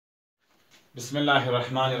بسم الله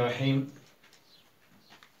الرحمن الرحيم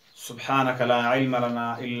سبحانك لا علم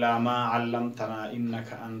لنا إلا ما علمتنا إنك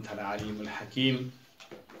أنت العليم الحكيم.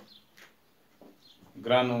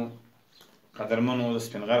 ګرانو قدرمنو د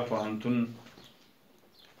سپینغر پوهنتون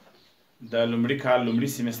د لومړي کال لومړي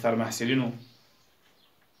سیمستر محصلینو،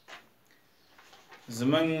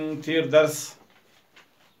 زموږ تیر درس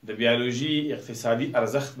د بیولوژي اقتصادي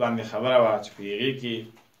ارزښت باندې خبره وه چې په هغې کې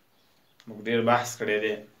موږ ډېر بحث کړی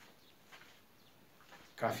دی.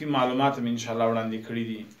 کافي معلومات هم انشاءالله وړاندې کړي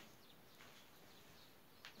دي.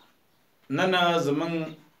 نن زموږ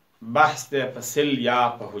بحث دی په سل یا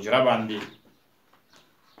په حجره باندې.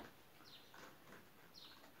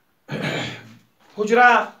 حجره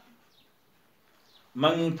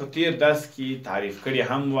موږ په تیر درس کې تعریف کړې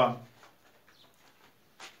هم وه،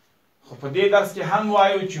 خو په دې درس کې هم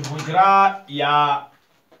وایو چې حجره یا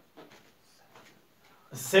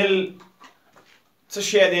سل څه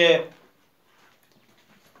شی دی.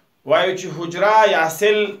 وایو چې حجره یا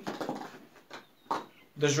سل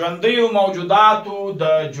د ژوندیو موجوداتو د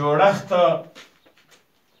جوړښت،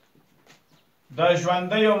 د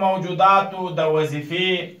ژوندیو موجوداتو د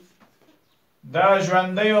وظیفې، د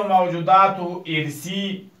ژوندیو موجوداتو ارثي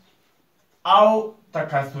او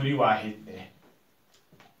تکاثري واحد دی.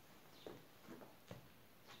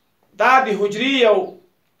 دا د حجرې یو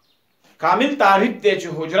کامل تعریف دی چې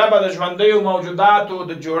حجره به د ژوندیو موجوداتو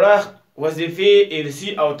د جوړښت، وظیفې، ارثي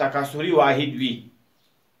او تکاثري واحد وي.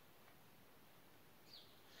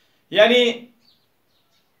 یعنی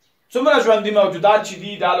څومره ژوندي موجودات چې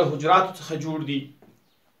دي دا له حجراتو څخه جوړ دي.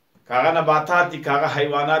 که هغه نباتات دي، که هغه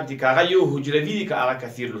حیوانات دي، که هغه یو حجروي دي، که هغه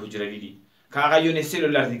کثیر الحجروي دي، که هغه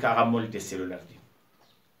یونیسلولر دي، که هغه مولټي سلولر دي.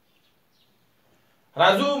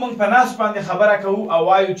 راځو موږ په نسج باندې خبره کوو او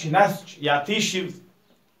وایو چې نسج یا تیشي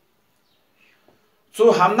څو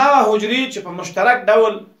همنوعه حجرې چې په مشترک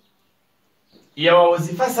ډول یوه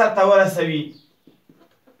وظیفه سرته ورسوي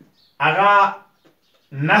هغه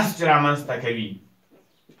نسج رامنځته کوي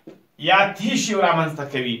یا تیشي رامنځته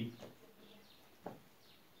کوي.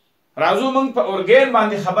 راځو موږ په ارګین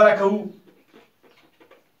باندې خبره کوو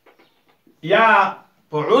یا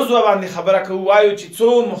په عضو باندې خبره کوو. وایو چې څو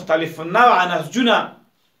مختلف نوعه نسجونه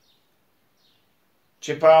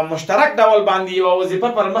چې په مشترک ډول باندې یوه وظیفه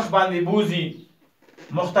پر مخ باندې بوزي،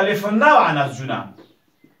 مختلف نوعه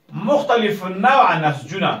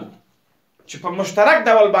نسجونه چې په مشترک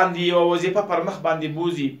ډول باندې یوه وظیفه پر مخ باندې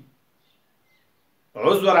بوزي،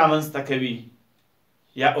 عضو رامنځته کوي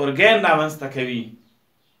یا ارګین رامنځته کوي.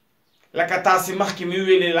 لکه تاسې مخکې مې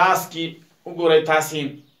وویلې، لاس کې وګورئ، تاسې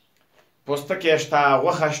پوستکی شته،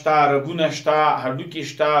 غوښه شته، رګونه شته، هډوکي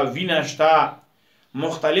شته، وینه شته،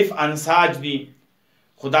 مختلف انساج دي.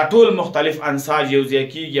 خو دا ټول مختلف انساج یو ځای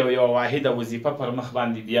کېږي او یوه واحده وظیفه پر مخ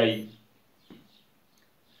باندې بیایي.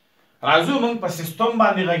 راځو موږ په سیستم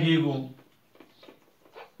باندې غږیږو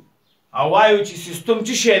او وایو چې سیستم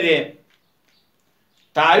څه شی دی.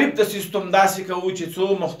 تعریف د سیستم داسې کوو چې څو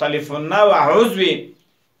مختلف نوع عضوې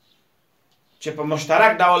چې په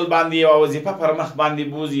مشترک ډول باندې یوه وظیفه پر مخ باندې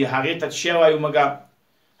بوزي، هغې ته څه شی وایو؟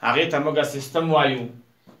 هغې ته موږ سیستم وایو.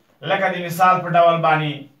 لکه د مثال په ډول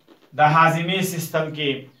باندې د هاضمې سیستم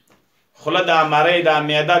کې خوله ده، مرۍ ده،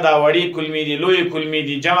 معده ده، وړې کولمې دي، لویې کولمې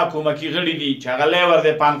دي، جمع کومکي غړي دي چې هغه لیور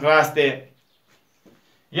دی، پانکراس دی.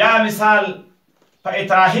 یا مثال په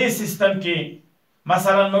اطراحي سیستم کې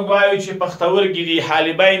مثلا موږ وایو چې پښتورګي دي،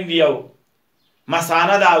 حالبین دي او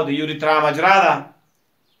مثانه ده او د یوریترا مجرا ده.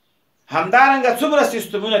 همدارنګه څومره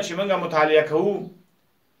سیستمونه چې موږ مطالعه کوو،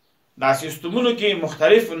 دا سیستمونو کې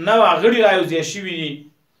مختلف نوع غړي رایوځای شوي دي،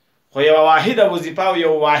 خو یوه واحده وظیفه او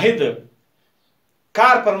یو واحد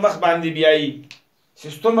کار پر مخ باندې بیایي،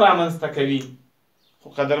 سیستم رامنځته کوي. خو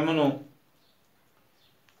قدرمنو،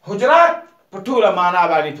 حجرات په ټوله معنا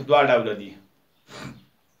باندې په دوه ډوله دي.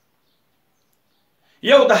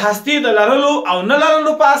 یو د هستې د لرلو او نه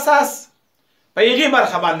لرلو په اساس په هغې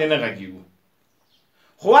برخه باندې نه غږیږو،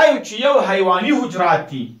 خو وایو چې یو حیواني حجرات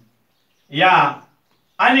دي یا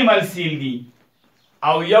انیمل سیل دي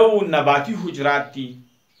او یو نباتي حجرات دي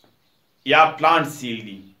یا پلانټ سیل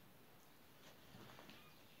دي.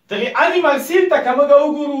 دغې انیمل سیل ته که موږ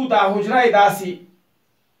وګورو، دا حجره یې داسې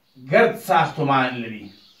ګرد ساختمان لري،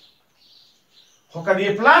 خو که دې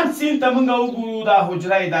پلانټ سیل ته موږ وګورو، دا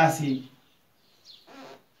حجره یې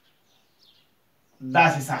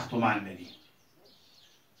داسې ساختمان لري.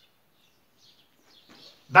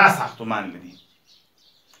 دا ساختمان لري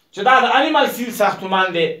چې دا د انیمل سیل ساختمان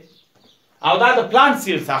دی او دا د پلانټ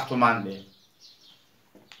سیل ساختمان دی،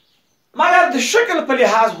 مګر د شکل په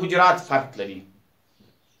لحاظ حجرات فرق لري.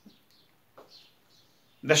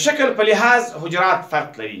 د شکل په لحاظ حجرات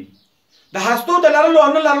فرق لري. د هستو د لرلو او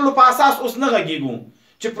نه لرلو په اساس اوس نه غږیږو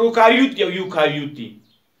چې پروکاریوت یا یوکاریوت دي،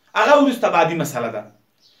 هغه وروسته بعدي مسله ده.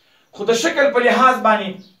 خو د شکل په لحاظ باندې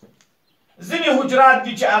ځینې حجرات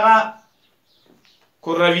دي چې هغه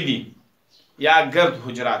کروي دي یا ګرد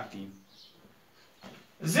حجرات دي،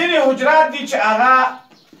 ځینې حجرات دي چې هغه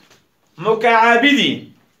مکعبي دي،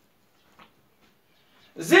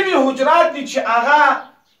 ځینې حجرات دي چې هغه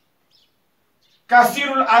کثیر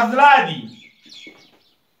الاضلاع دي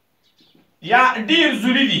یا ډیر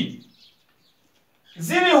زولی دي،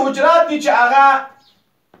 ځینې حجرات دي چې هغه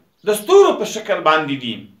د ستورو په شکل باندې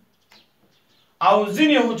دي، او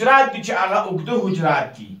ځینې حجرات دي چې هغه اوږده حجرات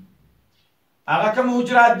دي. هغه کوم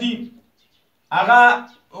حجرات دي؟ هغه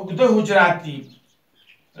اوږده حجرات دي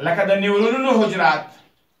لکه د نیورونونو حجرات.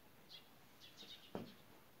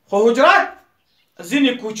 خو حجرات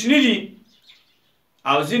ځینې کوچني دي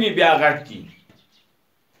او ځینې بیا غټ دي.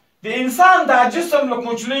 د انسان دا جسم له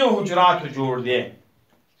کوچنیو حجراتو جوړ دی،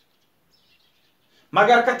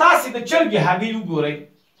 مګر که تاسې د چرګې هګۍ وګورئ،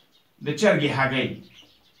 د چرګې هګۍ،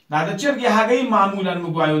 دا د چرګې هګۍ معمولا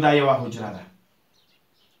موږ وایو دا یوه حجره ده،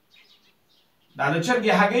 دا د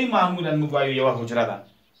چرګې هګۍ معمولا موږ وایو یوه حجره ده،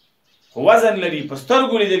 خو وزن لري، په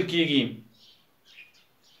سترګو لیدل کېږي.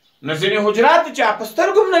 نو ځینې حجرات دي چې په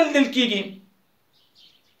سترګو هم نه لیدل کېږي،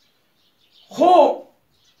 خو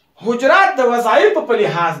حجرات د وظایفو په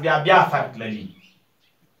لحاظ بیا فرق لري.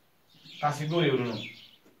 تاسې ګورئ ورونو،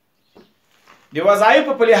 د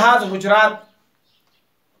وظایفو په لحاظ حجرات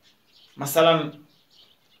مثلا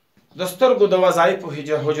د سترګو د وظایفو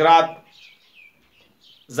حجرات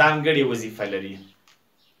ځانګړې وظیفه لري،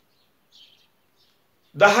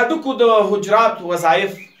 د هډوکو د حجرات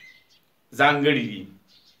وظایف ځانګړي دي،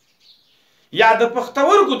 یا د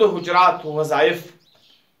پښتورګو د حجرات وظایف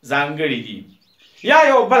ځانګړي دي. یا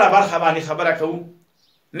یو بله برخه باندې خبره کوو،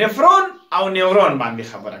 نفرون او نیورون باندې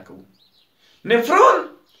خبره کوو. نفرون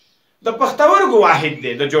د پښتورګو واحد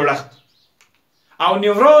دی د جوړښت، او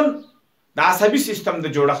نیورون د عصبي سیستم د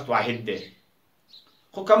جوړښت واحد دی.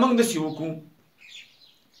 خو که موږ داسې وکړو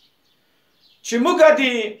چې موږ د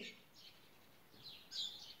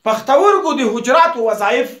پښتورګو د حجراتو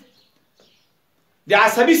وظایف د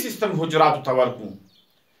عصبي سیستم حجراتو ته ورکړو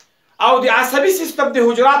او د عصبي سیستم د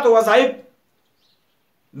حجراتو وظایف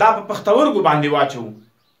دا په پښتورګو باندې واچو،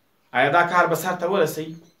 آیا دا کار به سر ته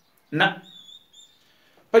ورسوي؟ نه.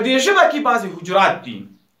 په دې ژبه کې بعضې حجرات دي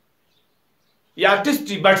یا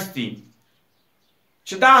ټسټي بټس دي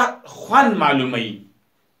چې دا خوند معلوموي.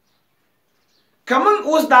 که موږ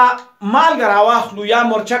اوس دا مالګه راواخلو یا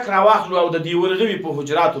مرچک راواخلو او د دې ورغوي په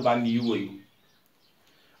حجراتو باندې ووایو،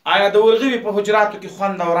 آیا د ورغوي په حجراتو کې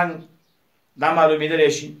خوند او رنګ دا معلومېدلی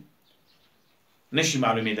شي؟ نشي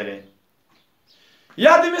معلومېدلی.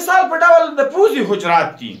 یا د مثال په ډول د پوزې حجرات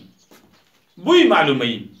دي، بوی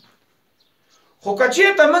معلوموي. خو که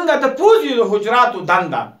چېرته موږ د پوزې د حجراتو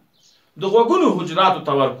دنده د غوږونو حجراتو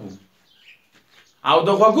ته ورکړو او د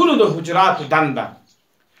غوږونو د حجراتو دنده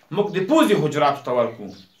موږ د پوزې حجراتو ته ورکړو،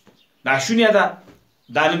 دا شونې ده؟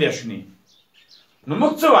 دا نه دی شونې. نو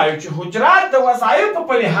موږ څه وایو چې حجرات د وظایفو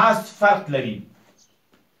په لحاظ فرق لري.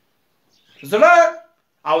 زړه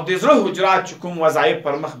او د زړه حجرات چې کوم وظایف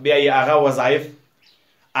پر مخ بیایي، هغه وظایف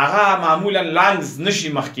هغه معمولا لانګز نشي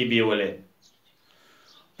مخکې بیولی.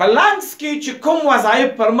 په لانګز کې چې کوم وظایف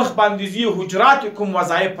پر مخ باندې ځي، حجرات کوم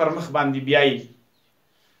وظایف پر مخ باندې بیایي،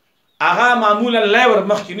 هغه معمولا لیور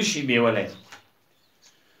مخکې نشي بیولی.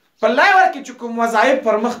 په لیور کې چې کوم وظایف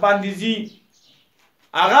پر مخ باندې ځي،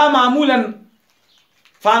 هغه معمولا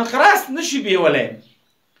فانقراس نشي بیولی.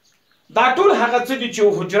 دا ټول هغه څه دي چې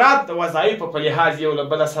حجرات د وظایفو په لحاظ یو له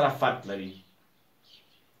بله سره فرق لري.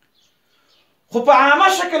 خو په عامه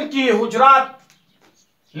شکل کې حجرات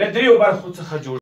له دریو برخو څخه جوړ